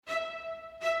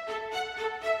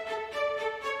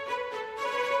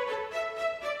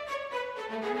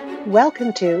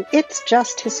Welcome to It's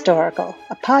Just Historical,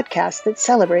 a podcast that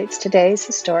celebrates today's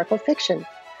historical fiction.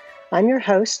 I'm your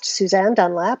host, Suzanne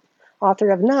Dunlap, author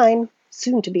of 9,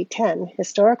 soon to be 10,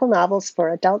 historical novels for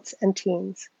adults and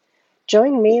teens.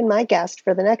 Join me and my guest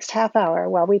for the next half hour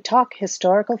while we talk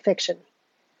historical fiction,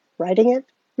 writing it,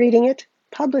 reading it,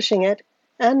 publishing it,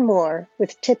 and more,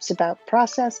 with tips about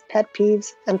process, pet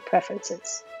peeves, and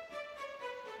preferences.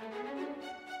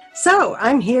 So,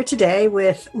 I'm here today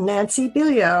with Nancy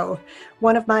Beaulieu,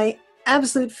 one of my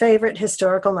absolute favorite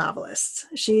historical novelists.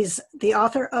 She's the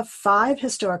author of 5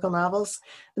 historical novels,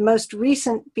 the most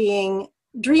recent being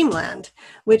Dreamland,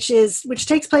 which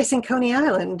takes place in Coney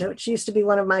Island, which used to be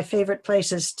one of my favorite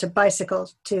places to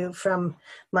bicycle to from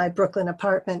my Brooklyn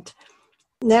apartment.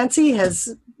 Nancy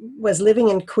was living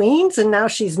in Queens, and now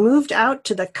she's moved out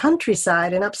to the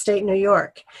countryside in upstate New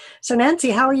York. So,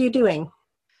 Nancy, how are you doing?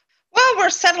 Well, we're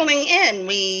settling in.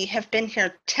 We have been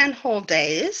here 10 whole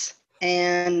days,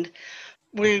 and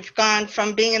we've gone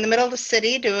from being in the middle of the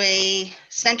city to a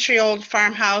century-old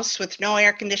farmhouse with no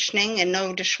air conditioning and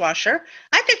no dishwasher.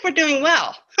 I think we're doing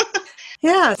well.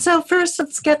 Yeah, so first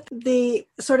let's get the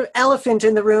sort of elephant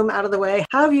in the room out of the way.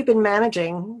 How have you been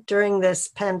managing during this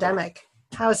pandemic?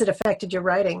 How has it affected your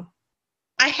writing?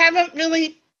 I haven't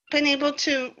really been able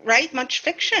to write much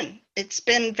fiction. It's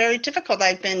been very difficult.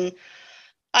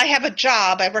 I have a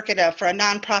job. I work for a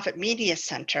nonprofit media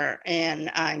center, and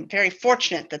I'm very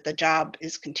fortunate that the job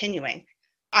is continuing.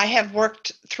 I have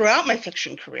worked throughout my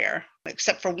fiction career,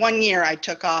 except for 1 year I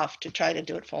took off to try to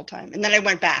do it full time, and then I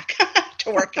went back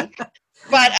to working.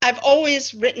 But I've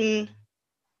always written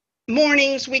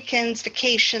mornings, weekends,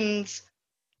 vacations,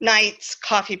 nights,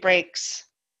 coffee breaks,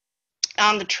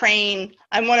 on the train.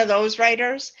 I'm one of those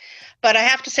writers. But I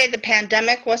have to say the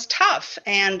pandemic was tough,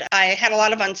 and I had a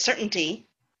lot of uncertainty.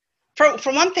 For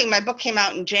one thing, my book came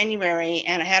out in January,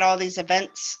 and I had all these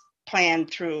events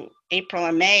planned through April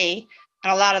and May,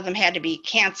 and a lot of them had to be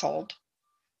canceled,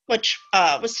 which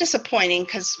was disappointing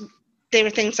because they were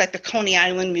things like the Coney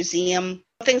Island Museum,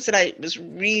 things that I was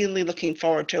really looking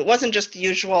forward to. It wasn't just the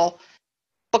usual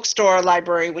bookstore,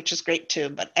 library, which is great too,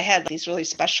 but I had these really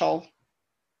special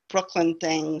Brooklyn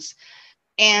things.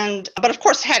 But of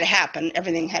course, it had to happen.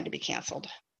 Everything had to be canceled.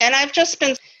 And I've just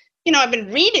been I've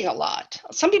been reading a lot.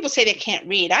 Some people say they can't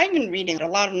read. I've been reading a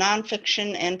lot of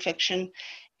nonfiction and fiction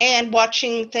and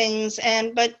watching things,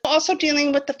 but also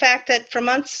dealing with the fact that for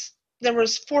months there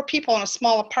was 4 people in a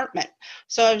small apartment.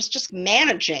 So I was just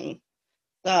managing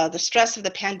the stress of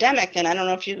the pandemic. And I don't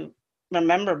know if you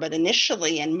remember, but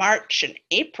initially in March and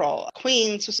April,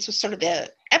 Queens was sort of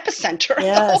the epicenter of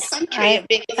the whole country of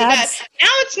being really bad. Now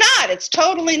it's not. It's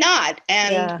totally not.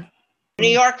 And New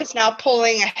York is now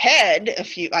pulling ahead,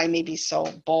 I may be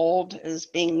so bold as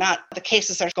being not, the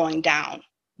cases are going down.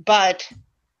 But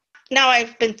now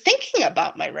I've been thinking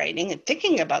about my writing and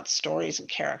thinking about stories and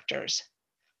characters.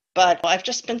 But I've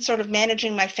just been sort of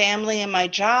managing my family and my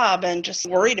job and just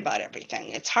worried about everything.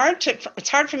 It's hard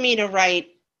for me to write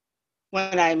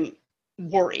when I'm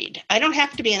worried. I don't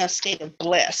have to be in a state of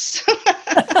bliss.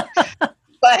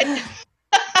 But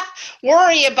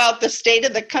worry about the state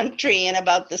of the country and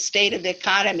about the state of the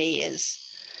economy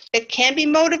it can be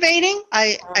motivating.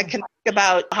 I can think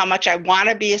about how much I want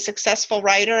to be a successful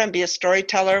writer and be a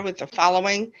storyteller with a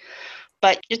following.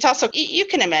 But it's also, you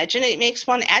can imagine, it makes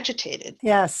one agitated.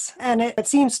 Yes. And it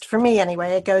seems, for me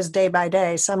anyway, it goes day by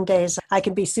day. Some days I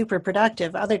can be super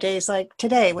productive. Other days, like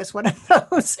today, was one of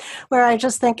those where I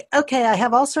just think, okay, I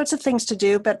have all sorts of things to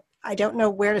do, but I don't know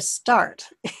where to start.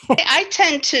 I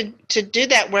tend to do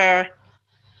that where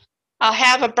I'll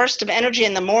have a burst of energy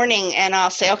in the morning and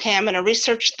I'll say, okay, I'm going to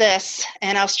research this,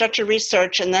 and I'll start to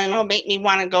research, and then it'll make me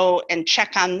want to go and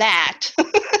check on that.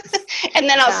 And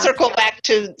then I'll circle back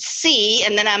to C,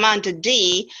 and then I'm on to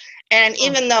D. And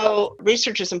even though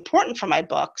research is important for my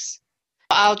books,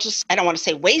 I don't want to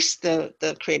say waste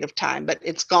the creative time, but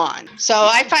it's gone. So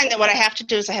I find that what I have to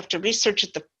do is I have to research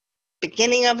at the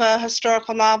beginning of a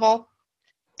historical novel,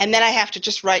 and then I have to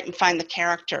just write and find the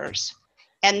characters.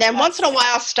 And then once in a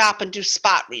while, stop and do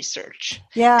spot research.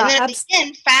 Yeah. And then at the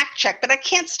end, fact check. But I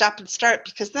can't stop and start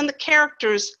because then the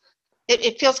characters,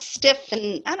 it feels stiff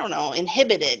and, I don't know,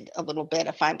 inhibited a little bit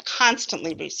if I'm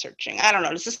constantly researching. I don't know.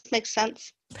 Does this make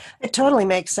sense? It totally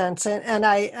makes sense. And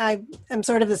I am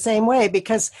sort of the same way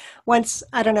because once,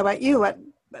 I don't know about you,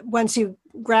 once you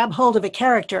grab hold of a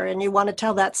character and you want to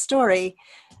tell that story,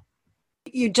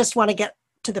 you just want to get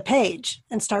to the page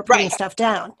and start putting stuff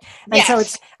down. And so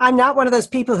I'm not one of those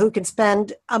people who can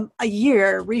spend a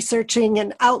year researching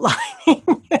and outlining.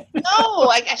 No, know.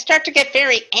 I start to get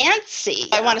very antsy.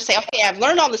 I want to say, okay, I've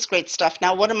learned all this great stuff.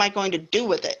 Now, what am I going to do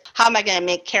with it? How am I going to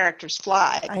make characters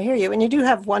fly? I hear you. And you do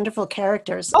have wonderful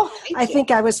characters. Oh, thank I you.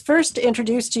 think I was first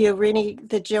introduced to you reading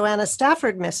the Joanna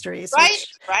Stafford mysteries, Right, which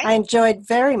right. I enjoyed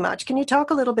very much. Can you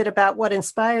talk a little bit about what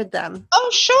inspired them? Oh,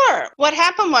 sure. What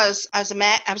happened was I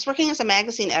was working as a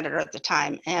magazine editor at the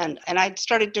time, and I'd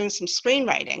started doing some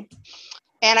screenwriting.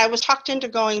 And I was talked into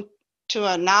going to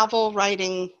a novel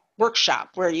writing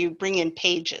workshop where you bring in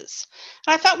pages.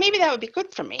 And I thought maybe that would be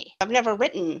good for me. I've never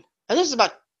written, and this is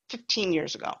about 15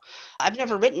 years ago, I've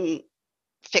never written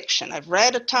fiction. I've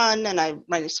read a ton and I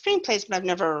write screenplays, but I've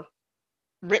never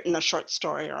written a short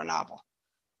story or a novel.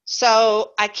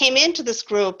 So I came into this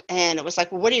group and it was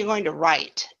like, well, what are you going to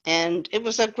write? And it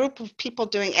was a group of people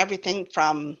doing everything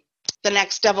from The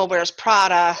Next Devil Wears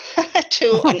Prada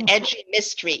to an edgy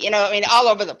mystery, all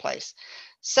over the place.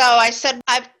 So I said,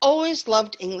 I've always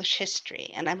loved English history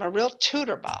and I'm a real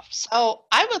Tudor buff. So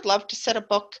I would love to set a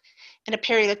book in a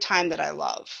period of time that I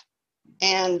love.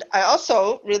 And I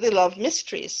also really love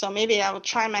mysteries. So maybe I will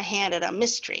try my hand at a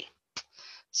mystery.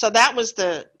 So that was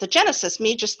the genesis,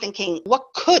 me just thinking,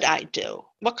 what could I do?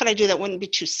 What could I do that wouldn't be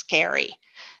too scary?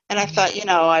 And I thought,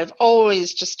 I've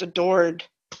always just adored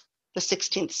the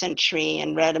 16th century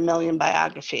and read a million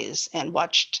biographies and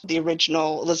watched the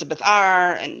original Elizabeth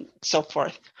R. and so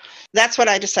forth. That's what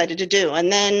I decided to do.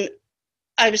 And then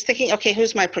I was thinking, okay,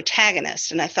 who's my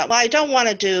protagonist? And I thought, well, I don't want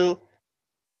to do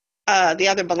The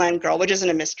Other Boleyn Girl, which isn't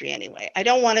a mystery anyway. I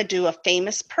don't want to do a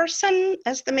famous person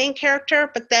as the main character.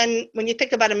 But then when you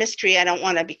think about a mystery, I don't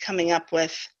want to be coming up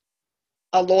with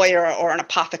a lawyer or an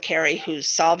apothecary who's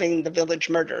solving the village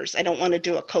murders. I don't want to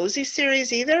do a cozy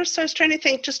series either. So I was trying to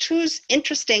think just who's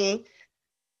interesting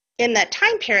in that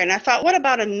time period. And I thought, what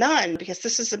about a nun? Because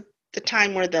this is the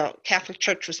time where the Catholic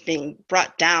Church was being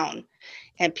brought down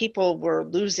and people were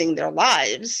losing their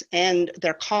lives and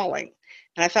their calling.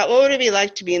 And I thought, what would it be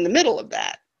like to be in the middle of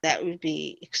that? That would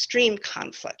be extreme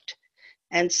conflict.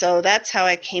 And so that's how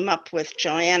I came up with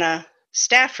Joanna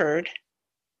Stafford.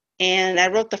 And I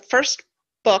wrote the first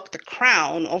book, The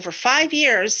Crown, over 5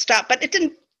 years, but it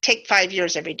didn't take 5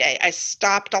 years every day. I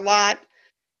stopped a lot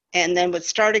and then would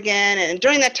start again. And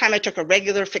during that time, I took a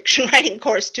regular fiction writing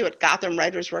course too at Gotham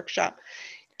Writers Workshop.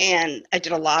 And I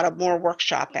did a lot of more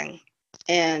workshopping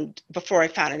and before I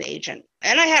found an agent.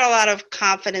 And I had a lot of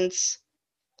confidence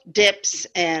dips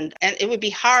and it would be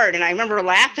hard. And I remember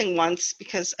laughing once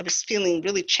because I was feeling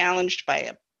really challenged by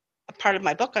a part of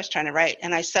my book I was trying to write.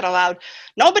 And I said aloud,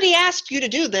 nobody asked you to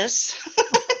do this.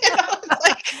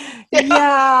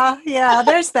 Yeah,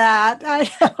 there's that.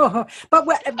 I know. But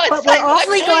we're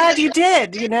awfully glad you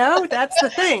did, that's the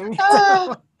thing.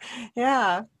 So,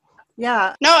 yeah. No,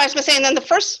 I was going to say, and then the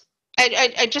first,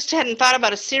 I just hadn't thought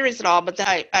about a series at all, but then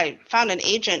I found an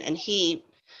agent and he,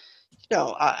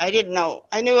 I didn't know.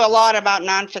 I knew a lot about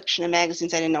nonfiction and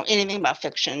magazines. I didn't know anything about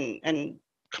fiction and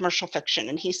commercial fiction.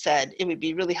 And he said it would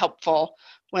be really helpful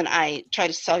when I try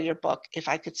to sell your book if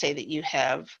I could say that you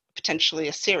have potentially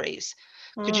a series.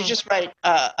 Could you just write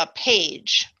a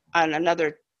page on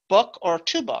another book or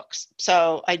 2 books?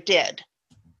 So I did.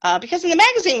 Because in the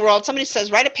magazine world, somebody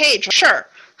says, write a page. Sure.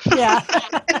 Yeah.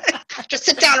 Just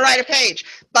sit down and write a page.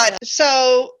 But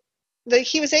so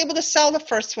he was able to sell the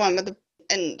first one,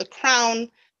 and The Crown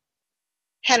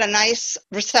had a nice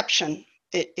reception.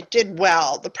 It did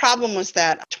well. The problem was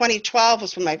that 2012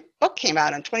 was when my book came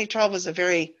out, and 2012 was a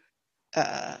very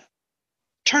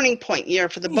turning point year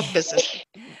for the book business.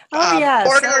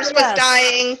 Borders was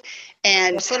dying,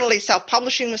 and suddenly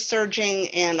self-publishing was surging,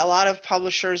 and a lot of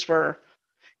publishers were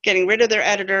getting rid of their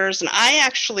editors. And I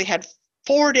actually had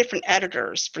 4 different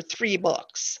editors for 3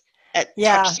 books at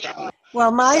Touchstone.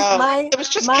 Well, it was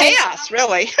just chaos,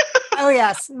 really. Oh,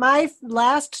 yes. My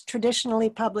last traditionally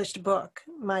published book,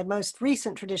 my most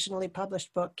recent traditionally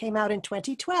published book, came out in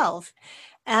 2012.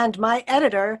 And my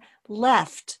editor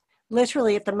left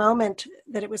literally at the moment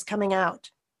that it was coming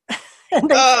out.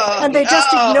 and they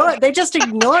just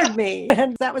ignored me.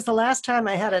 And that was the last time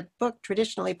I had a book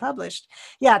traditionally published.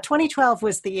 Yeah, 2012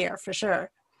 was the year for sure.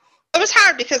 It was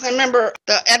hard because I remember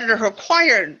the editor who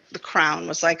acquired The Crown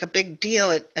was like a big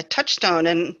deal at Touchstone,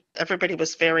 and everybody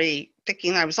was very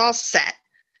thinking I was all set.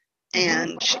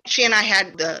 And she and I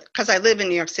had because I live in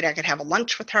New York City, I could have a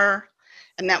lunch with her,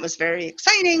 and that was very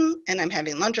exciting. And I'm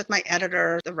having lunch with my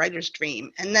editor, the writer's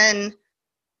dream. And then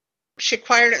she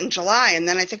acquired it in July, and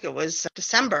then I think it was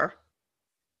December.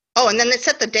 Oh, and then they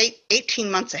set the date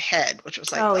 18 months ahead, which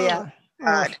was like,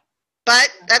 God. But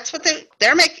that's what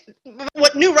they're making.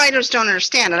 What new writers don't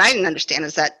understand, and I didn't understand,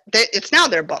 is that it's now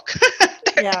their book.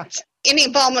 Any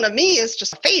involvement of me is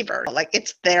just a favor. Like,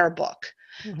 it's their book.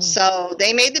 Mhm. So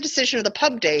they made the decision of the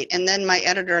pub date, and then my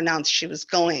editor announced she was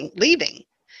leaving.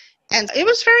 And it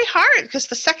was very hard because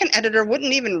the second editor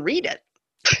wouldn't even read it.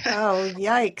 Oh,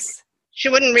 yikes. She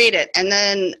wouldn't read it. And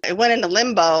then it went into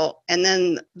limbo. And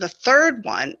then the third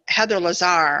one, Heather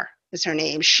Lazar is her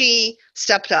name, she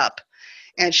stepped up.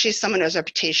 And she's someone who has a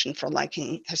reputation for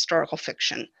liking historical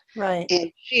fiction. Right.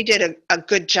 And she did a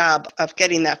good job of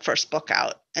getting that first book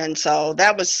out. And so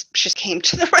she came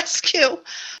to the rescue.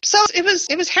 So it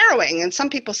was harrowing. And some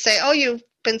people say, oh, you've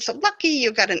been so lucky,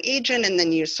 you got an agent and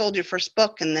then you sold your first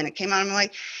book and then it came out. I'm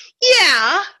like,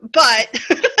 yeah, but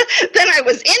then I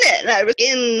was in it. I was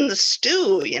in the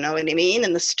stew, you know what I mean?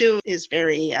 And the stew is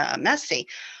very messy.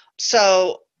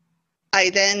 So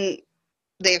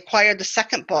they acquired the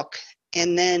second book,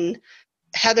 and then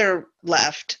Heather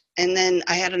left. And then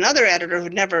I had another editor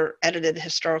who'd never edited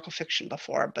historical fiction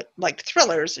before, but liked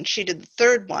thrillers, and she did the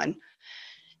third one.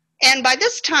 And by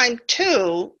this time,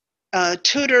 too,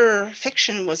 Tudor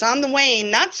fiction was on the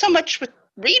wane, not so much with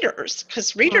readers,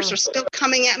 because readers are still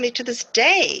coming at me to this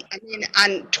day. I mean,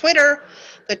 on Twitter,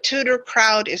 the Tudor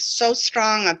crowd is so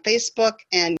strong, on Facebook,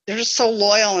 and they're just so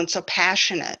loyal and so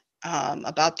passionate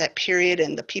about that period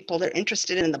and the people they're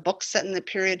interested in the books set in the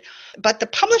period. But the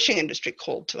publishing industry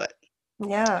cold to it.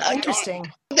 Yeah,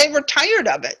 interesting. They were tired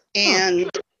of it, and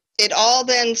it all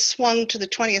then swung to the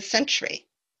 20th century.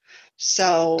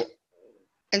 So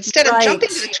instead of jumping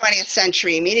to the 20th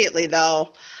century immediately,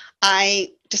 though,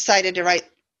 I decided to write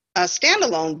a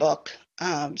standalone book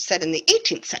set in the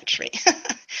 18th century,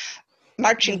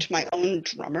 marching to my own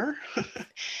drummer.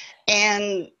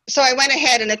 And so I went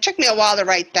ahead, and it took me a while to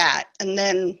write that. And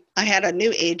then I had a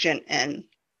new agent, and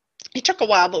it took a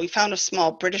while, but we found a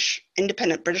small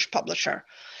independent British publisher.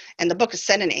 And the book is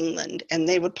set in England, and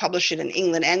they would publish it in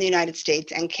England and the United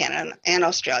States and Canada and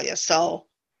Australia. So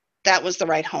that was the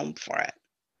right home for it.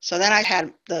 So then I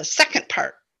had the second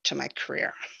part to my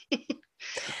career.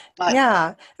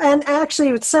 Yeah. And actually,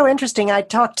 it's so interesting. I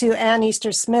talked to Anne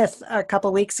Easter Smith a couple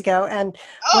of weeks ago. And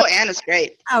Anne is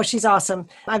great. Oh, she's awesome.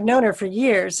 I've known her for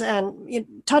years.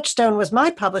 And Touchstone was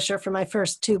my publisher for my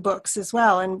first two books as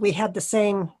well. And we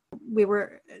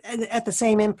were at the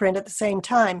same imprint at the same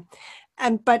time.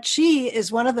 But she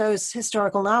is one of those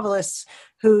historical novelists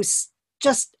who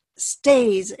just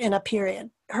stays in a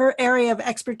period. Her area of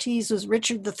expertise was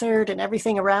Richard III and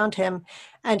everything around him.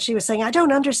 And she was saying, I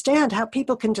don't understand how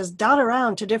people can just dot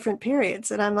around to different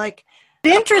periods. And I'm like,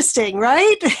 interesting,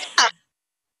 right?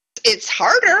 It's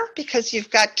harder because you've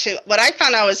got to, what I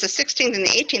found out was the 16th and the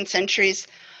 18th centuries,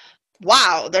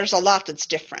 wow, there's a lot that's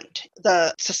different.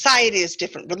 The society is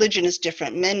different. Religion is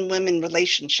different. Men-women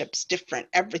relationships different.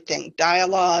 Everything.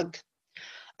 Dialogue.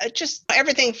 Just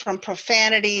everything from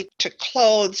profanity to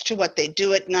clothes to what they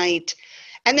do at night.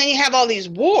 And then you have all these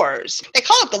wars. They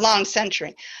call it the long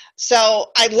century.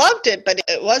 So I loved it, but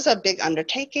it was a big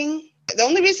undertaking. The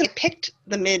only reason I picked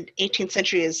the mid-18th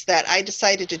century is that I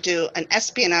decided to do an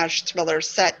espionage thriller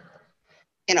set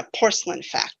in a porcelain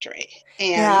factory.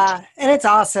 And it's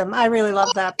awesome. I really love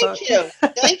that book.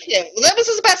 Thank you. That was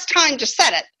the best time to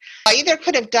set it. I either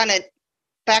could have done it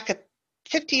back at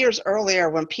 50 years earlier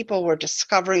when people were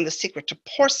discovering the secret to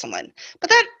porcelain.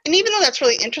 And even though that's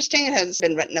really interesting, it has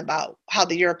been written about how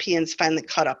the Europeans finally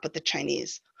caught up with the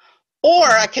Chinese. Or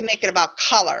I can make it about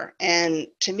color. And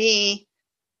to me,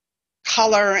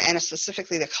 color, and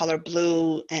specifically the color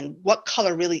blue, and what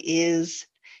color really is,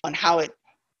 and how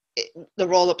the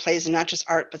role it plays in not just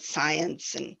art, but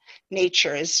science and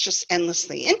nature is just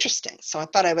endlessly interesting. So I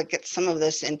thought I would get some of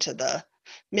this into the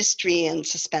mystery and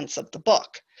suspense of the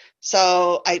book.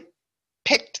 So I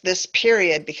picked this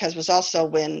period because it was also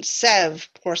when Sèvres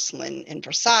porcelain in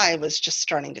Versailles was just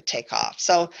starting to take off.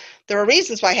 So there were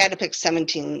reasons why I had to pick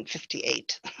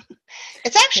 1758.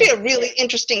 It's actually a really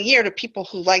interesting year to people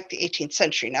who like the 18th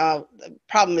century. Now, the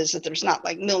problem is that there's not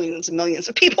like millions and millions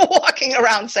of people walking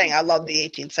around saying, I love the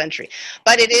 18th century.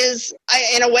 But it is,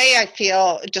 in a way, I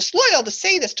feel disloyal to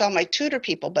say this to all my Tudor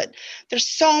people, but there's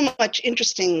so much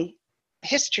interesting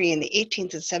history in the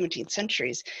 18th and 17th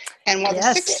centuries. And while the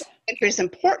 16th century is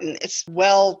important, it's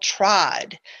well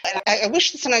trod. And I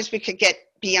wish that sometimes we could get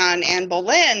beyond Anne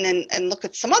Boleyn and look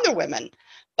at some other women.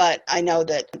 But I know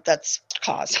that that's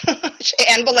cause.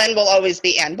 Anne Boleyn will always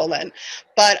be Anne Boleyn.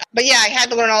 But yeah, I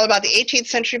had to learn all about the 18th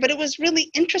century, but it was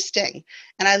really interesting.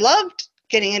 And I loved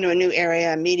getting into a new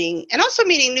area, meeting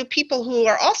new people who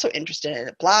are also interested in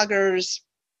it, bloggers,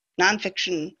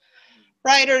 nonfiction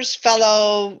writers,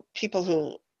 fellow people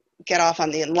who get off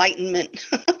on the Enlightenment,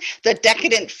 the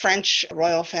decadent French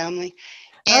royal family.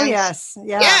 And yes.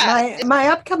 Yeah. My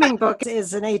upcoming book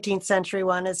is an 18th century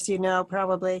one, as you know,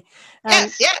 probably.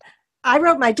 Yes. I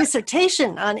wrote my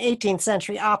dissertation on 18th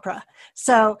century opera.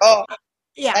 So, Oh,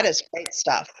 yeah. that is great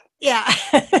stuff. Yeah.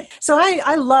 So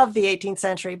I love the 18th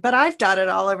century, but I've done it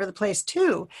all over the place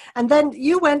too. And then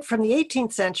you went from the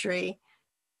 18th century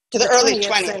To to the the early 20th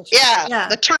 20th. century. Yeah, Yeah.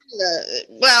 the turn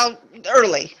of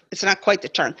early. It's not quite the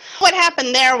turn. What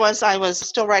happened there was I was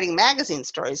still writing magazine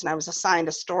stories, and I was assigned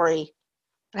a story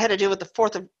that had to do with the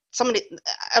 4th of somebody.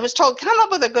 I was told, come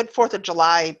up with a good 4th of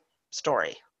July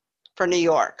story for New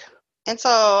York. And so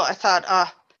I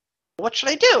thought, what should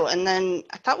I do? And then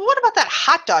I thought, well, what about that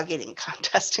hot dog eating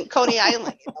contest in Coney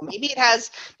Island? Maybe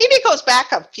it goes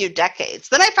back a few decades.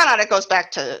 Then I found out it goes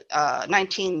back to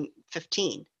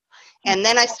 1915. And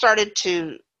then I started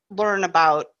to learn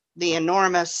about the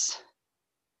enormous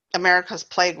America's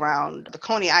Playground, the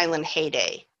Coney Island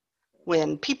heyday,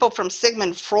 when people from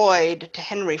Sigmund Freud to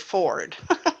Henry Ford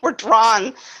were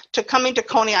drawn to coming to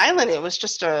Coney Island. It was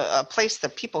just a place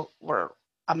that people were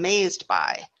amazed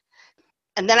by.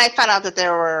 And then I found out that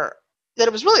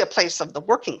it was really a place of the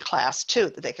working class too,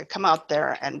 that they could come out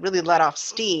there and really let off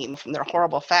steam from their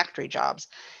horrible factory jobs.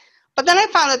 But then I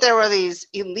found that there were these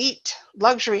elite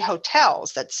luxury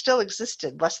hotels that still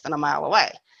existed less than a mile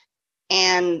away.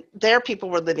 And there people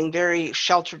were living very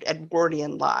sheltered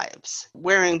Edwardian lives,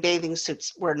 wearing bathing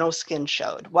suits where no skin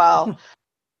showed, while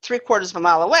 3/4 of a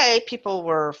mile away, people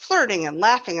were flirting and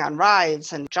laughing on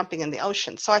rides and jumping in the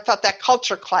ocean. So I thought that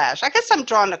culture clash, I guess I'm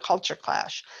drawn to culture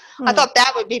clash. I thought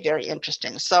that would be very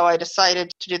interesting. So I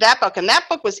decided to do that book. And that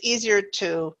book was easier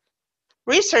to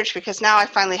research because now I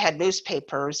finally had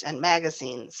newspapers and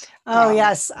magazines. Oh,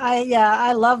 yes.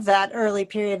 I love that early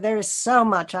period. There is so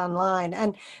much online.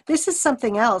 And this is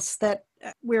something else that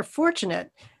we're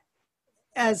fortunate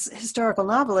as historical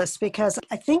novelists, because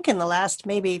I think in the last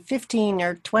maybe 15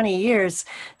 or 20 years,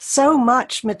 so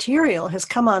much material has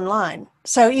come online.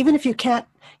 So even if you can't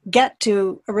get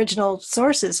to original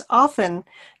sources, often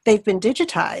they've been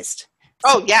digitized.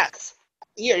 Oh, yes.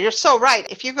 You're so right.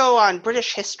 If you go on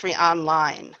British History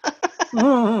Online, you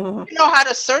know how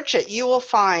to search it, you will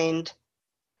find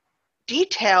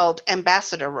detailed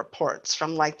ambassador reports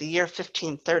from like the year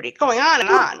 1530, going on and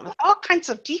on, with all kinds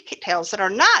of details that are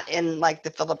not in like the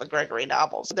Philippa Gregory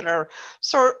novels, that are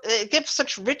give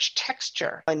such rich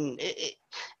texture. And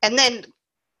then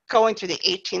going through the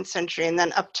 18th century and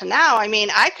then up to now, I mean,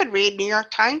 I could read New York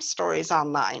Times stories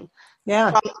online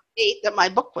from the date that my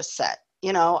book was set.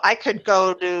 I could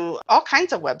go to all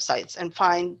kinds of websites and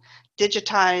find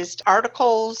digitized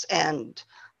articles and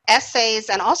essays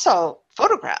and also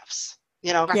photographs.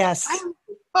 Yes.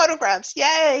 Photographs,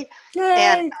 yay!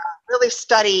 And really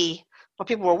study what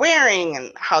people were wearing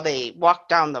and how they walked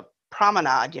down the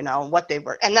promenade, what they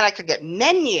were. And then I could get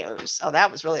menus. Oh,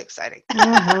 that was really exciting.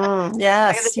 Mm-hmm.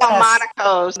 Yes. I could tell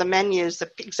Monaco's, the menus,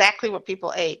 exactly what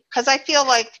people ate. Because I feel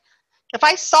like if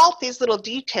I salt these little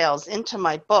details into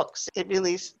my books,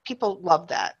 people love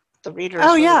that. The readers.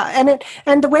 Oh, yeah.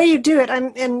 And the way you do it,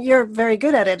 and you're very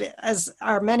good at it, as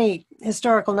are many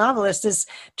historical novelists, is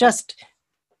just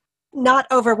not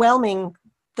overwhelming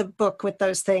the book with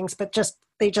those things, but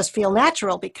they just feel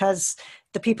natural because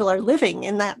the people are living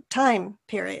in that time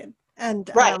period.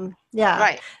 And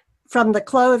right. From the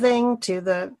clothing to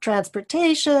the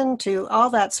transportation to all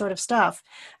that sort of stuff.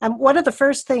 One of the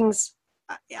first things,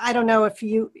 I don't know if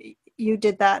you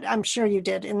did that, I'm sure you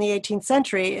did in the 18th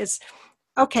century, is,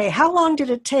 okay, how long did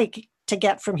it take to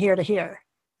get from here to here?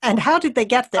 And how did they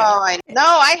get there? Oh,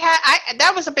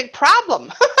 that was a big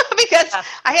problem because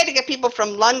I had to get people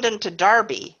from London to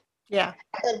Derby. Yeah.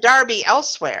 And Derby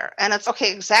elsewhere. And it's,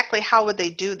 okay, exactly how would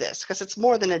they do this? Because it's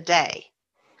more than a day.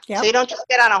 Yep. So you don't just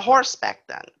get on a horse back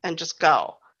then and just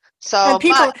go. So and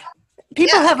people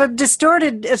have a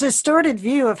distorted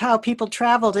view of how people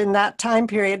traveled in that time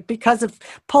period because of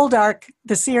Poldark,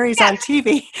 the series on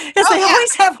TV. They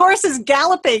always have horses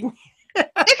galloping.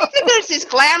 I think there's these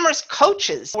glamorous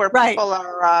coaches where people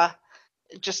are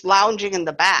just lounging in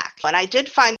the back. And I did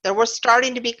find there were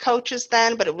starting to be coaches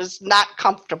then, but it was not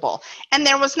comfortable. And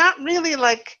there was not really,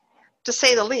 like, to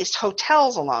say the least,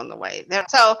 hotels along the way.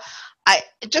 So I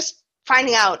just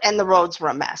finding out, and the roads were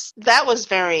a mess. That was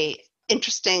very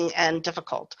interesting and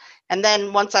difficult. And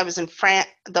then once I was in France,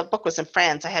 the book was in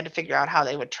France, I had to figure out how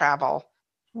they would travel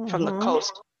from the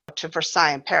coast to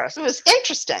Versailles and Paris. It was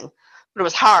interesting, but it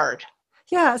was hard.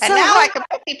 Yeah. And now I can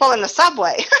put people in the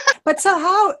subway. But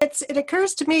so it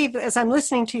occurs to me as I'm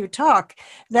listening to you talk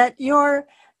that your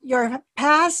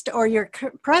past or your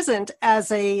present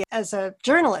as a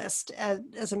journalist,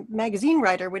 as a magazine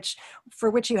writer, for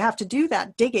which you have to do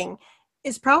that digging,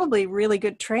 is probably really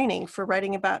good training for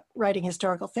writing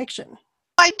historical fiction.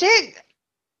 I did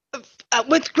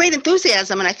with great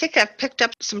enthusiasm, and I think I've picked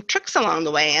up some tricks along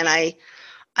the way, and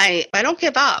I don't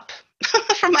give up.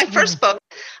 For my first book,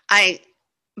 I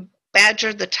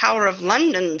badgered the Tower of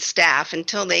London staff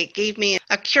until they gave me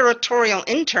a curatorial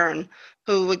intern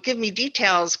who would give me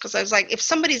details, because I was like, if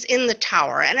somebody's in the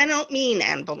tower, and I don't mean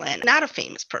Anne Boleyn, not a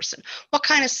famous person, what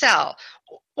kind of cell,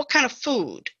 what kind of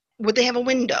food, would they have a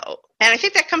window? And I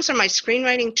think that comes from my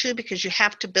screenwriting too, because you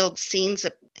have to build scenes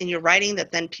in your writing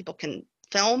that then people can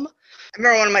film. I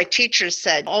remember one of my teachers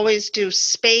said, always do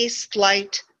space,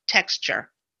 light, texture.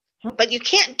 But you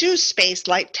can't do space,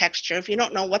 light, texture if you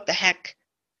don't know what the heck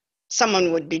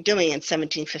someone would be doing in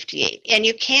 1758. And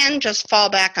you can just fall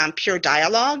back on pure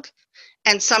dialogue,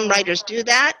 and some writers do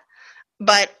that.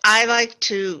 But I like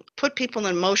to put people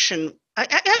in motion.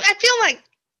 I feel like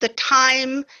the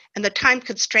time and the time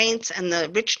constraints and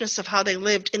the richness of how they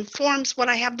lived informs what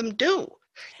I have them do.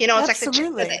 You know, it's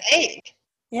Absolutely. like the chicken and the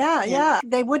egg. Yeah.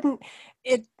 They wouldn't,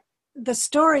 the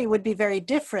story would be very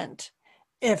different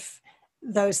if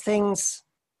those things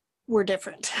were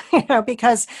different,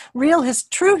 because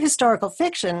true historical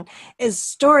fiction is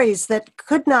stories that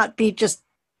could not be just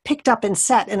picked up and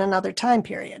set in another time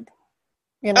period,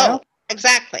 Oh,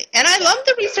 exactly. And I love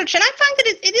the research, and I find that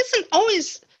it isn't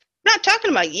always, I'm not talking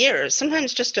about years,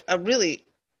 sometimes just a really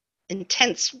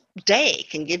intense day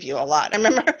can give you a lot. I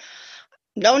remember,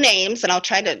 no names, and I'll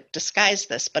try to disguise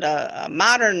this, but a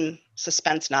modern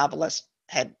suspense novelist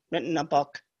had written a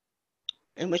book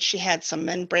in which she had some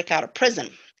men break out of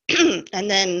prison and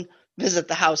then visit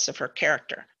the house of her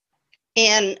character.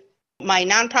 And my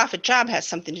nonprofit job has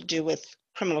something to do with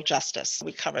criminal justice.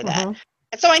 We cover that.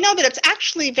 And so I know that it's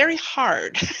actually very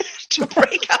hard to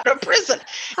break out of prison.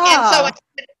 And so I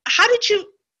said, how did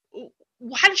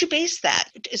you base that?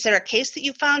 Is there a case that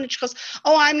you found? And she goes,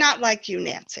 oh, I'm not like you,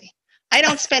 Nancy. I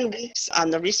don't spend weeks on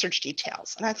the research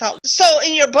details. And I thought, so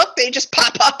in your book, they just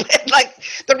pop up and like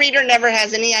the reader never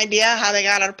has any idea how they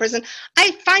got out of prison.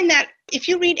 I find that if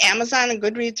you read Amazon and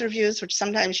Goodreads reviews, which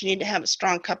sometimes you need to have a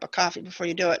strong cup of coffee before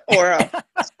you do it, or a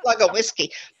slug of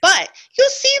whiskey, but you'll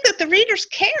see that the readers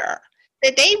care,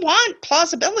 that they want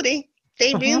plausibility.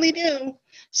 They really do.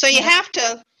 So you have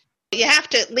to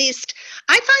at least,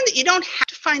 I find that you don't have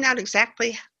to find out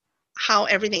exactly how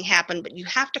everything happened, but you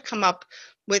have to come up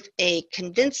with a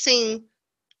convincing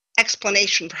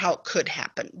explanation for how it could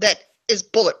happen that is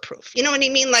bulletproof. You know what I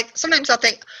mean? Like sometimes I'll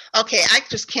think, okay, I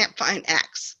just can't find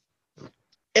X.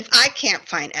 If I can't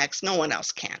find X, no one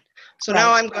else can. So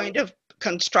now I'm going to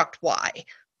construct Y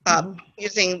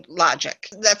using logic.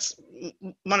 That's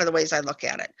one of the ways I look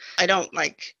at it. I don't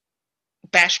like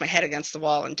bash my head against the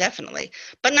wall indefinitely,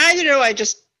 but neither do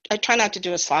I try not to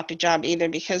do a sloppy job either,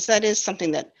 because that is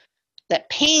something that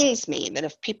pains me, that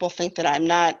if people think that I'm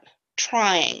not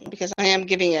trying, because I am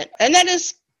giving it. And that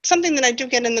is something that I do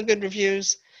get in the good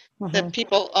reviews, that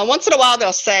people, once in a while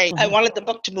they'll say, I wanted the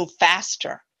book to move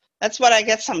faster. That's what I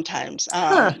get sometimes.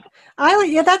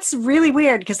 That's really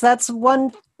weird, because that's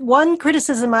one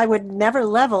criticism I would never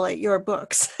level at your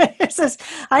books. It says,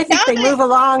 I think they move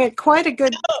along at quite a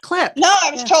good clip. No,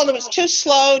 I was told it was too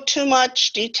slow, too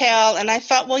much detail. And I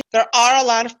thought, well, there are a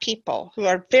lot of people who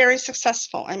are very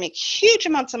successful and make huge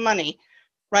amounts of money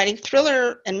writing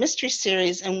thriller and mystery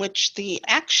series in which the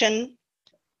action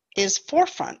is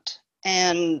forefront.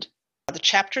 And the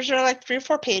chapters are like 3 or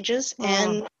 4 pages,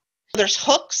 and there's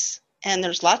hooks, and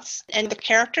there's lots, and the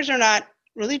characters are not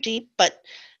really deep, but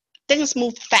things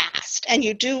move fast, and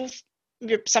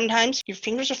sometimes your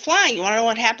fingers are flying. You want to know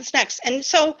what happens next. And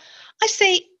so I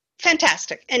say,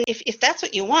 fantastic. And if that's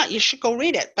what you want, you should go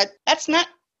read it. But that's not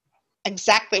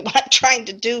exactly what I'm trying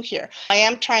to do here. I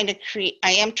am trying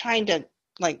to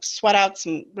like sweat out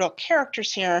some real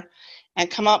characters here and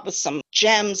come up with some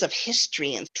gems of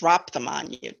history and drop them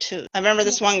on you too. I remember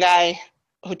this one guy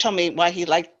who told me why he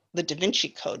liked the Da Vinci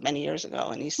Code many years ago.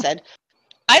 And he said,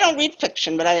 I don't read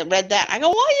fiction, but I read that. I go,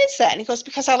 why is that? And he goes,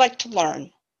 because I like to learn.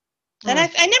 And I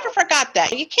never forgot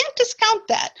that. You can't discount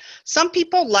that. Some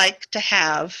people like to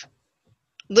have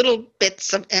little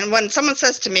bits of, and when someone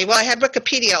says to me, well, I had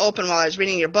Wikipedia open while I was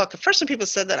reading your book. At first when people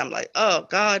said that, I'm like, oh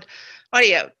God, what are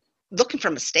you looking for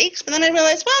mistakes? But then I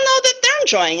realized, well, no, that they're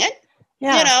enjoying it.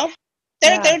 Yeah. You know,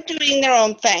 they're doing their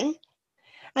own thing.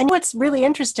 And what's really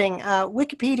interesting,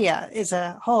 Wikipedia is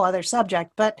a whole other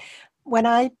subject, but when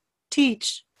I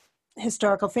teach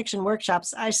historical fiction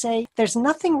workshops, I say there's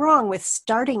nothing wrong with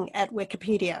starting at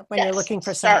Wikipedia when you're looking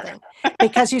for something,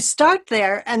 because you start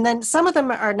there, and then some of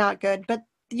them are not good, but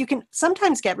you can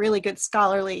sometimes get really good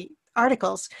scholarly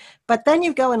articles, but then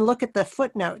you go and look at the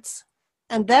footnotes,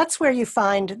 and that's where you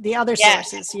find the other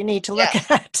sources you need to look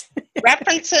at.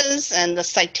 References and the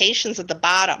citations at the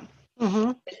bottom.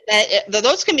 Mm-hmm.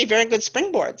 Those can be very good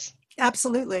springboards.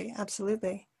 Absolutely.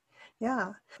 Absolutely.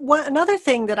 Yeah. Another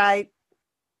thing that I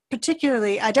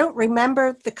don't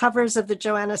remember the covers of the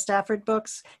Joanna Stafford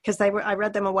books because I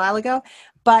read them a while ago,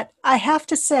 but I have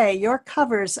to say your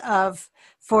covers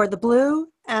for The Blue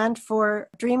and for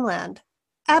Dreamland,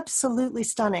 absolutely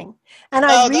stunning. And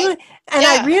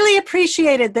I really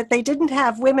appreciated that they didn't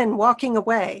have women walking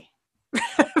away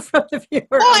from the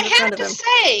viewer on the front of them.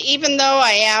 Say, even though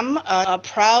I am a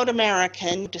proud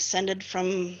American descended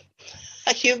from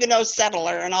a Huguenot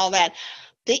settler and all that,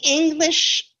 the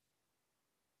English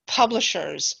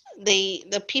publishers,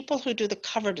 the people who do the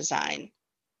cover design,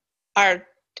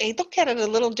 they look at it a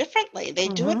little differently. They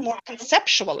do it more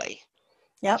conceptually.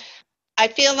 Yep. I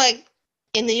feel like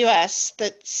in the US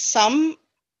that some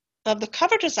of the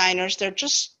cover designers, they're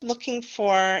just looking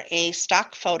for a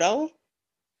stock photo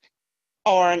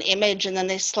or an image and then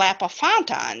they slap a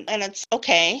font on and it's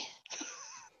okay.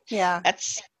 Yeah.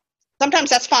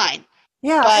 Sometimes that's fine.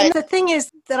 Yeah. But, and the thing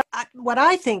is that what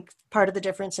I think part of the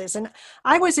difference is, and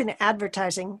I was in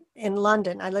advertising in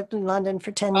London. I lived in London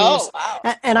for 10 years.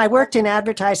 Wow. And I worked in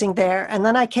advertising there. And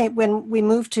then when we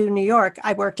moved to New York,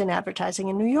 I worked in advertising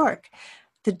in New York.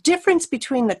 The difference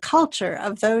between the culture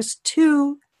of those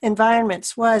two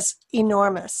environments was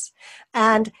enormous.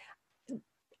 And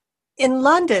in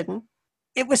London,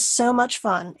 it was so much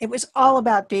fun. It was all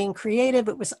about being creative.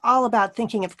 It was all about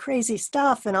thinking of crazy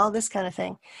stuff and all this kind of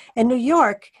thing. In New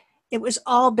York, it was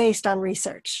all based on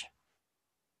research.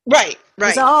 Right. It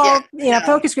was all,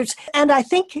 focus groups. And I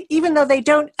think even though they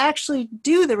don't actually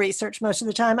do the research most of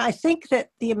the time, I think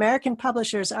that the American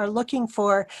publishers are looking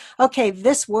for, okay,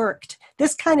 this worked.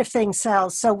 This kind of thing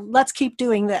sells. So let's keep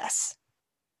doing this.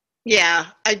 Yeah,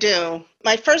 I do.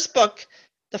 My first book,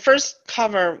 the first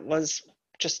cover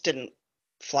just didn't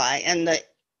fly. And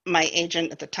my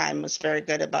agent at the time was very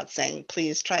good about saying,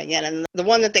 please try again. And the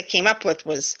one that they came up with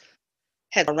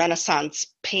had a Renaissance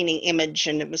painting image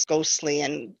and it was ghostly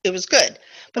and it was good.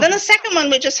 But then the second one,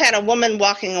 we just had a woman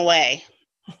walking away.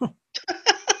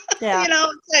 Yeah.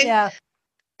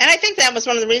 And I think that was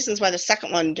one of the reasons why the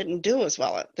second one didn't do as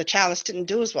well. The Chalice didn't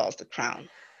do as well as The Crown.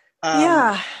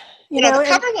 The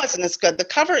cover wasn't as good. The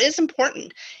cover is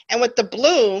important. And with The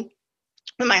Blue,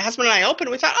 when my husband and I opened,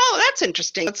 we thought, oh, that's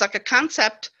interesting. It's like a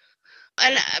concept.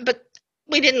 But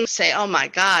we didn't say, oh my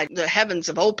God, the heavens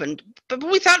have opened. But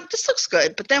we thought, this looks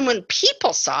good. But then when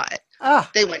people saw it,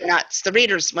 they went nuts. The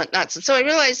readers went nuts. And so I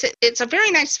realized it's a very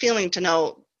nice feeling to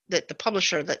know that the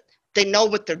publisher, that they know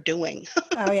what they're doing.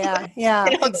 Oh, yeah. Yeah,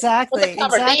 exactly.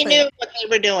 They knew what they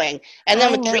were doing. And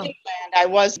then with Dreamland, I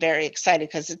was very excited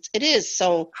because it is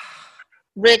so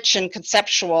rich and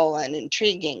conceptual and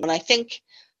intriguing. And I think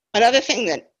another thing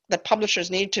that the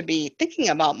publishers need to be thinking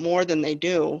about more than they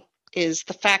do is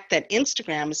the fact that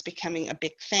Instagram is becoming a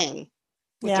big thing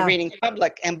with the reading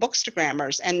public and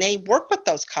bookstagrammers, and they work with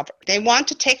those covers. They want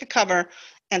to take a cover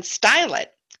and style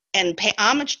it and pay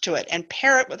homage to it and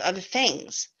pair it with other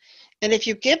things. And if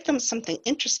you give them something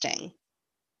interesting,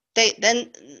 then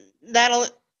that'll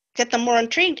get them more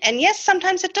intrigued. And yes,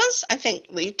 sometimes it does, I think,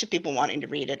 lead to people wanting to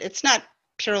read it. It's not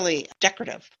purely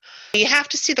decorative. You have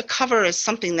to see the cover as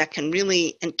something that can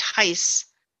really entice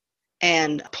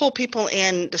and pull people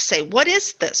in to say, what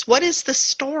is this? What is the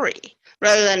story?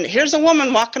 Rather than, here's a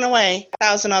woman walking away,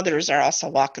 1,000 others are also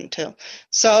walking too.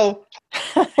 So,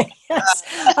 yes.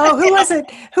 Oh, who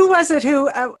was it who,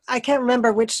 I can't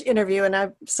remember which interview, and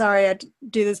I'm sorry I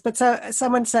do this, but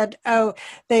someone said,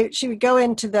 she would go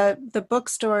into the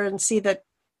bookstore and see the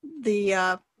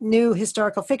new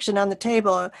historical fiction on the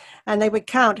table, and they would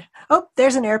count, oh,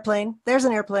 there's an airplane, there's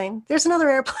another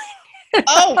airplane.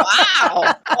 Oh,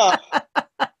 wow. Oh.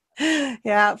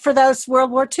 Yeah, for those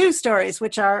World War II stories,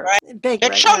 which are big.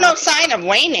 It showed no sign of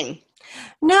waning.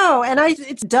 No, and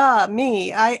it's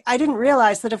me. I didn't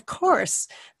realize that, of course,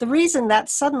 the reason that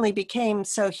suddenly became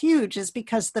so huge is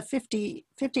because the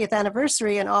 50th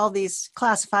anniversary and all these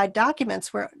classified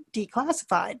documents were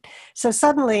declassified. So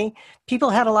suddenly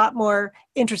people had a lot more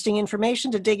interesting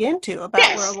information to dig into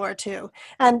about World War II.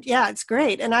 And yeah, it's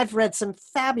great. And I've read some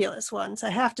fabulous ones, I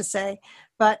have to say.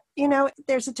 But,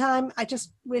 there's a time I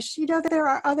just wish, there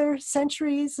are other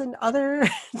centuries and other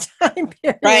time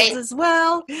periods as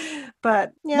well.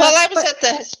 But, Well, I was at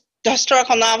the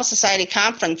Historical Novel Society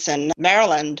conference in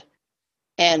Maryland,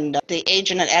 and the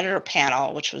agent and editor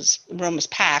panel, the room was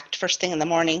packed first thing in the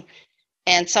morning.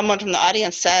 And someone from the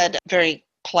audience said very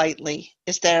politely,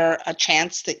 is there a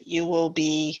chance that you will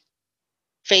be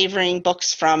favoring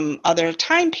books from other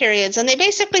time periods? And they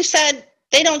basically said,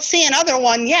 they don't see another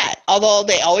one yet, although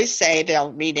they always say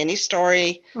they'll read any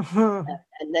story and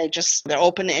they're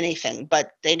open to anything,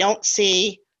 but they don't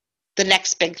see the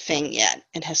next big thing yet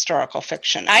in historical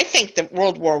fiction. I think that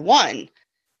World War I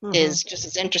is just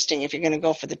as interesting if you're going to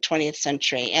go for the 20th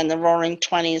century, and the Roaring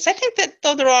Twenties. I think that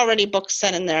though there are already books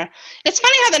set in there. It's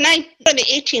funny how the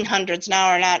 1800s now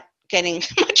are not getting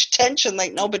much attention,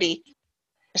 like nobody,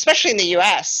 especially in the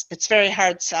US. It's very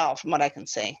hard sell from what I can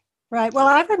see. Right. Well,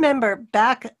 I remember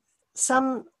back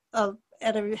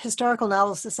at a Historical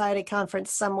Novel Society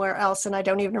conference somewhere else, and I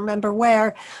don't even remember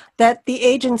where, that the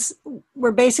agents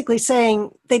were basically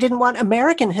saying they didn't want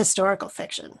American historical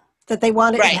fiction, that they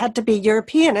wanted, it had to be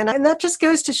European. And that just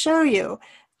goes to show you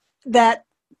that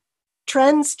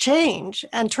trends change,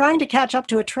 and trying to catch up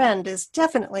to a trend is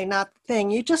definitely not the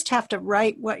thing. You just have to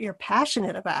write what you're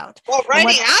passionate about. Well,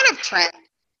 writing out of trend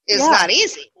is not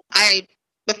easy.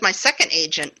 With my second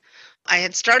agent, I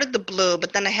had started The Blue,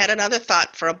 but then I had another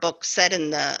thought for a book set in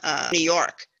New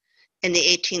York in the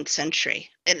 18th century.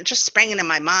 And it just sprang into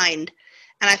my mind.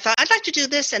 And I thought, I'd like to do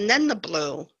this and then The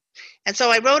Blue. And so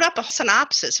I wrote up a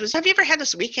synopsis. Have you ever had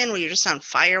this weekend where you're just on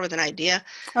fire with an idea?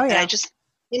 Oh, yeah. And I just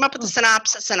came up with the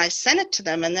synopsis and I sent it to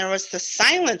them. And there was this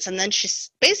silence. And then she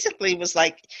basically was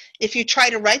like, if you try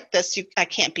to write this, I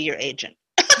can't be your agent.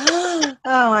 Oh,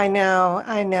 I know.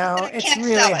 It's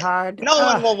really hard. No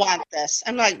one will want this.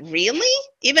 I'm like, really?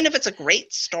 Even if it's a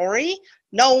great story,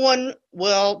 no one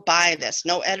will buy this.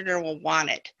 No editor will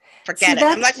want it. Forget it.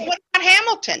 I'm like, what about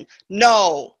Hamilton?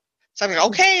 No. So I'm like,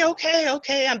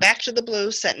 okay. I'm back to The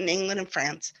Blue, set in England and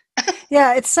France.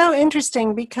 Yeah, it's so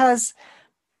interesting because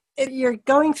you're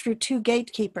going through two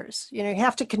gatekeepers. You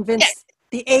have to convince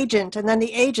the agent, and then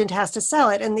the agent has to sell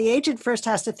it. And the agent first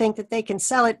has to think that they can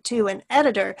sell it to an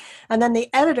editor, and then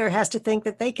the editor has to think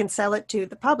that they can sell it to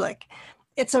the public.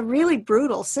 It's a really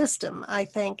brutal system, I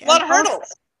think. A lot of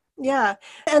hurdles. Yeah.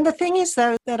 And the thing is,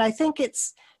 though, that I think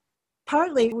it's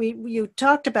partly, you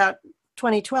talked about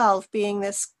 2012 being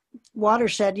this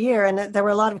watershed year, and there were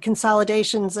a lot of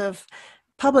consolidations of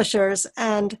publishers.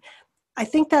 And I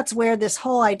think that's where this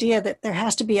whole idea that there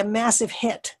has to be a massive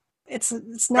hit.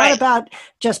 It's not about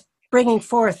just bringing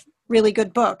forth really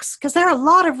good books, because there are a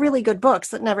lot of really good books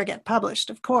that never get published,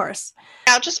 of course.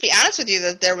 I'll just be honest with you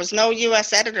that there was no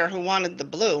U.S. editor who wanted The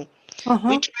Blue. We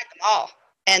tried them all,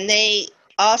 and they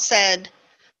all said,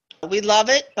 we love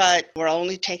it, but we're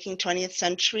only taking 20th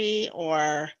century,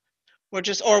 or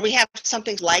we have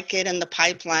something like it in the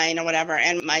pipeline or whatever.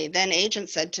 And my then agent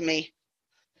said to me,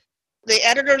 the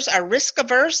editors are risk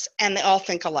averse and they all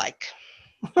think alike.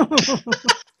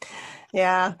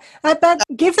 Yeah, I bet,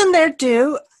 give them their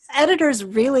due. Editors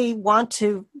really want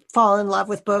to fall in love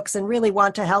with books and really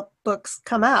want to help books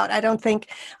come out.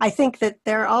 I think that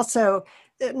they're also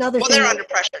another thing. They're under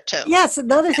pressure too. Yes,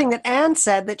 another thing that Anne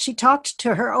said, that she talked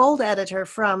to her old editor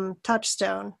from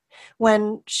Touchstone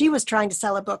when she was trying to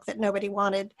sell a book that nobody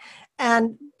wanted.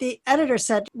 And the editor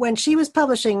said when she was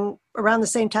publishing around the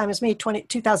same time as me,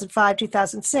 2005,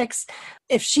 2006,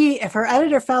 if her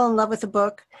editor fell in love with a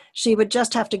book, she would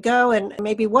just have to go and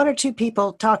maybe one or two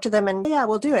people talk to them and, yeah,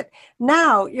 we'll do it.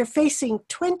 Now you're facing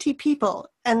 20 people,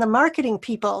 and the marketing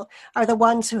people are the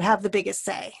ones who have the biggest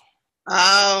say.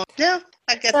 Oh, yeah,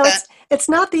 I get that. It's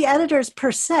not the editors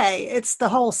per se, it's the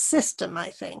whole system, I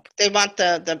think. They want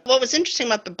what was interesting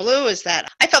about The Blue is that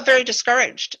I felt very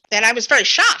discouraged, and I was very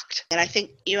shocked. And I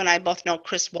think you and I both know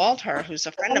Chris Waldher, who's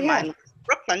a friend of mine in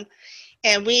Brooklyn.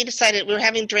 And we decided, we were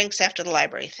having drinks after the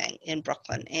library thing in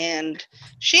Brooklyn. And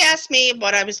she asked me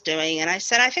what I was doing. And I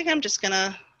said, I think I'm just going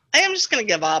to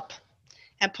give up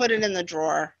and put it in the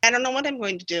drawer. I don't know what I'm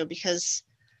going to do because,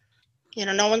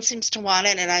 no one seems to want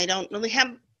it. And I don't really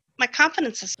have, my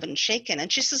confidence has been shaken.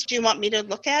 And she says, do you want me to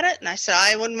look at it? And I said,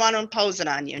 I wouldn't want to impose it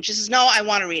on you. And she says, no, I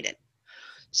want to read it.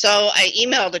 So I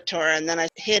emailed it to her, and then I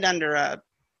hid under a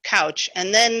couch.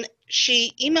 And then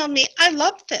she emailed me, I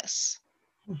love this.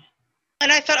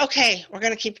 And I thought, okay, we're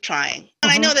going to keep trying.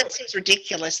 And I know that seems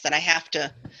ridiculous that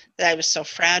I was so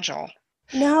fragile.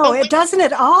 No, it doesn't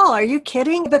at all. Are you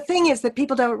kidding? The thing is that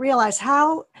people don't realize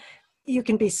how you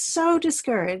can be so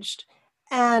discouraged,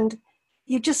 and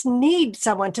you just need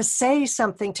someone to say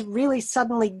something to really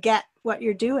suddenly get what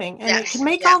you're doing. And it can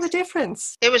make all the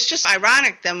difference. It was just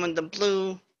ironic then when The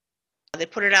Blue, they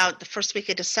put it out the first week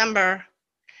of December,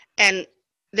 and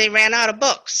they ran out of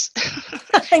books.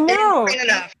 I know. They didn't print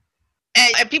enough.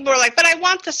 And people were like, but I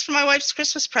want this for my wife's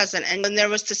Christmas present. And then there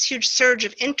was this huge surge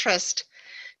of interest.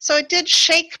 So it did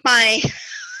shake my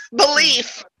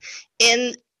belief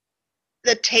in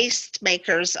the taste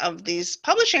makers of these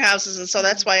publishing houses. And so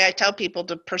that's why I tell people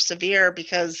to persevere,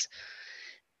 because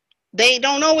they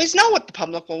don't always know what the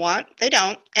public will want. They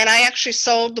don't. And I actually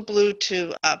sold The Blue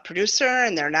to a producer,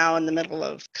 and they're now in the middle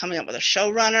of coming up with a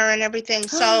showrunner and everything.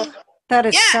 So that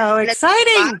is so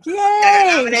exciting. Yay! I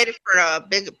got nominated for a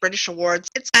big British awards.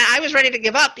 I was ready to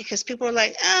give up because people were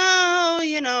like,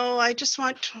 oh, I just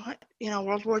want,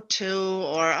 World War II,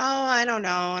 or, oh, I don't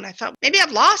know. And I thought, maybe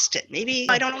I've lost it. Maybe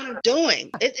I don't know what I'm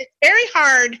doing. It's very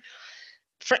hard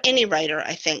for any writer,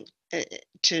 I think,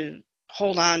 to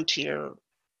hold on to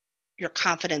your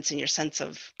confidence and your sense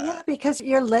of because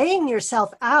you're laying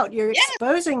yourself out, you're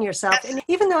exposing yourself. And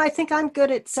even though I think I'm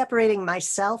good at separating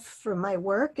myself from my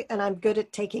work, and I'm good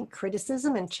at taking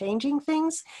criticism and changing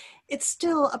things, it's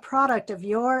still a product of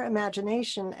your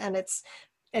imagination,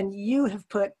 and you have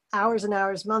put hours and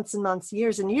hours, months and months,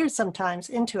 years and years sometimes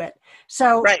into it.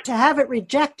 So to have it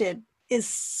rejected is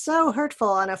so hurtful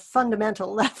on a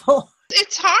fundamental level.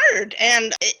 It's hard,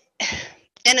 and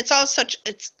it's all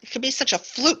it could be such a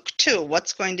fluke too.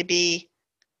 What's going to be,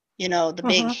 the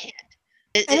big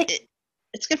hit?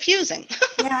 It's confusing.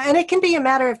 Yeah, and it can be a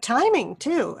matter of timing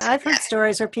too. I've heard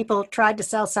stories where people tried to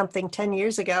sell something 10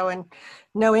 years ago and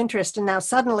no interest, and now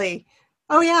suddenly,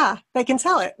 oh yeah, they can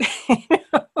sell it.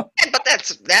 But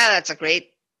that's a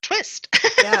great twist.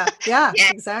 Yeah,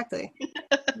 exactly.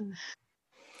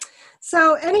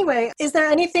 So anyway, is there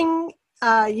anything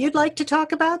you'd like to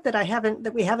talk about that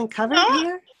we haven't covered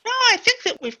here? No, I think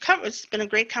that we've covered. It's been a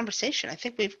great conversation. I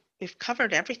think we've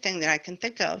covered everything that I can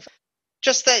think of.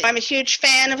 Just that I'm a huge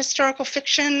fan of historical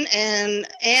fiction and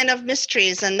of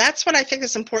mysteries, and that's what I think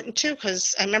is important too.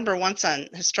 Because I remember once on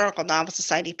Historical Novel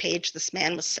Society page, this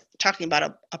man was talking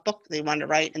about a book that he wanted to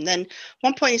write, and then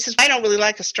one point he says, "I don't really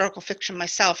like historical fiction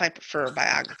myself. I prefer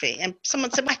biography." And someone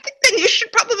said, "Well, I think then you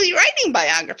should probably be writing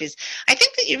biographies." I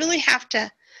think that you really have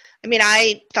to. I mean,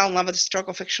 I fell in love with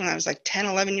historical fiction when I was like 10,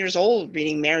 11 years old,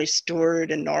 reading Mary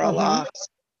Stuart and Nora Lofts.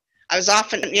 I was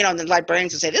often, the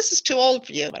librarians would say, "This is too old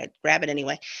for you," but I'd grab it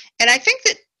anyway. And I think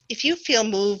that if you feel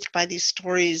moved by these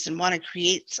stories and want to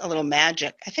create a little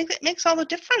magic, I think that makes all the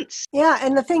difference. Yeah,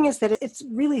 and the thing is that it's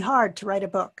really hard to write a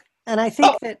book. And I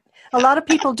think that a lot of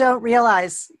people don't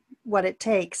realize what it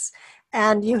takes.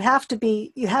 And you have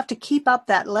to keep up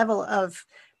that level of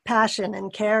passion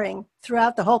and caring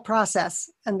throughout the whole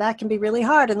process. And that can be really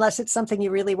hard unless it's something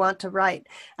you really want to write.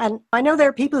 And I know there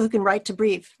are people who can write to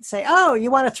brief, say, "Oh,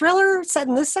 you want a thriller set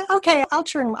in this? Okay, I'll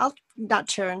not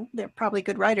churn. They're probably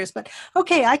good writers, but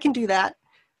okay, I can do that."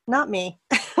 Not me.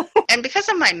 And because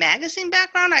of my magazine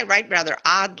background, I write rather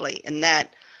oddly in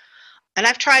that, and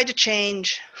I've tried to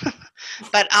change,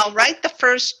 but I'll write the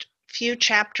first few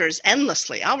chapters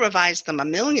endlessly. I'll revise them a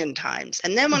million times.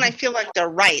 And then when I feel like they're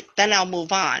right, then I'll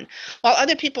move on. While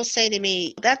other people say to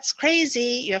me, "That's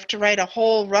crazy. You have to write a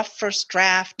whole rough first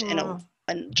draft and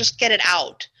just get it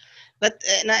out."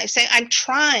 And I say, I'm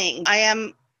trying.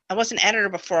 I was an editor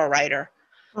before a writer.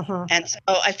 And so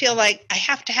I feel like I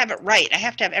have to have it right. I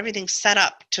have to have everything set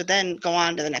up to then go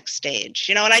on to the next stage.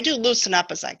 And I do loosen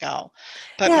up as I go.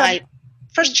 But my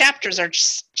first chapters are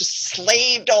just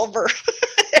slaved over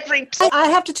every time. I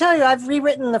have to tell you, I've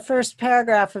rewritten the first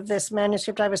paragraph of this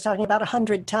manuscript I was talking about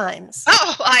 100 times.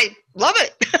 Oh, I love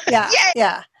it.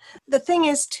 Yeah. The thing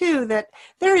is, too, that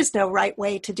there is no right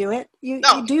way to do it. You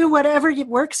do whatever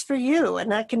works for you. And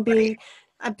that can be,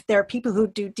 there are people who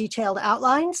do detailed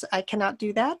outlines. I cannot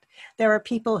do that. There are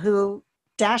people who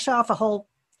dash off a whole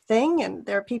thing. And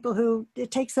there are people who,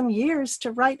 it takes them years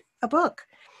to write a book.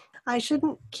 I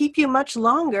shouldn't keep you much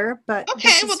longer, but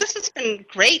this has been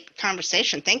great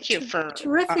conversation. Thank you for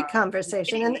terrific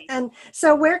conversation. And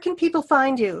so, where can people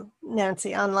find you,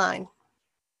 Nancy, online?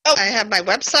 Oh, I have my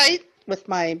website with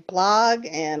my blog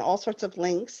and all sorts of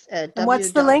links.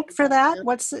 What's the link for that?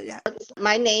 What's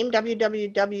my name?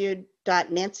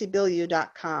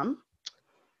 www.nancybilyeu.com.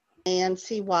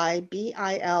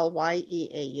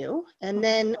 NancyBilyeau, and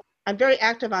then I'm very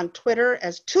active on Twitter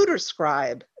as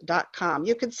tutorscribe.com.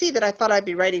 You can see that I thought I'd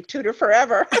be writing tutor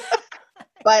forever.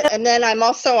 And then I'm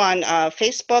also on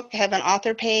Facebook, have an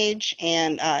author page,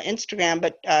 and Instagram.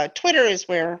 But Twitter is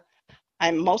where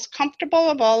I'm most comfortable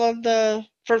of all of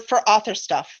for author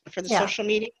stuff, for the social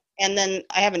media. And then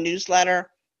I have a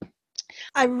newsletter.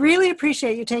 I really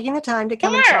appreciate you taking the time to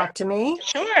come and talk to me.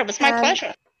 Sure, it was my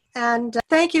pleasure. And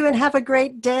thank you, and have a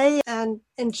great day, and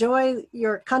enjoy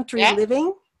your country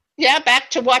living. Yeah, back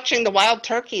to watching the wild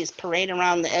turkeys parade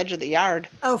around the edge of the yard.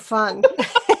 Oh, fun.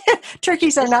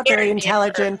 Turkeys are not very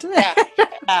intelligent.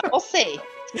 We'll see.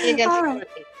 All right.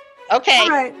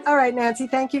 Okay. All right, Nancy.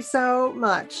 Thank you so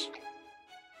much.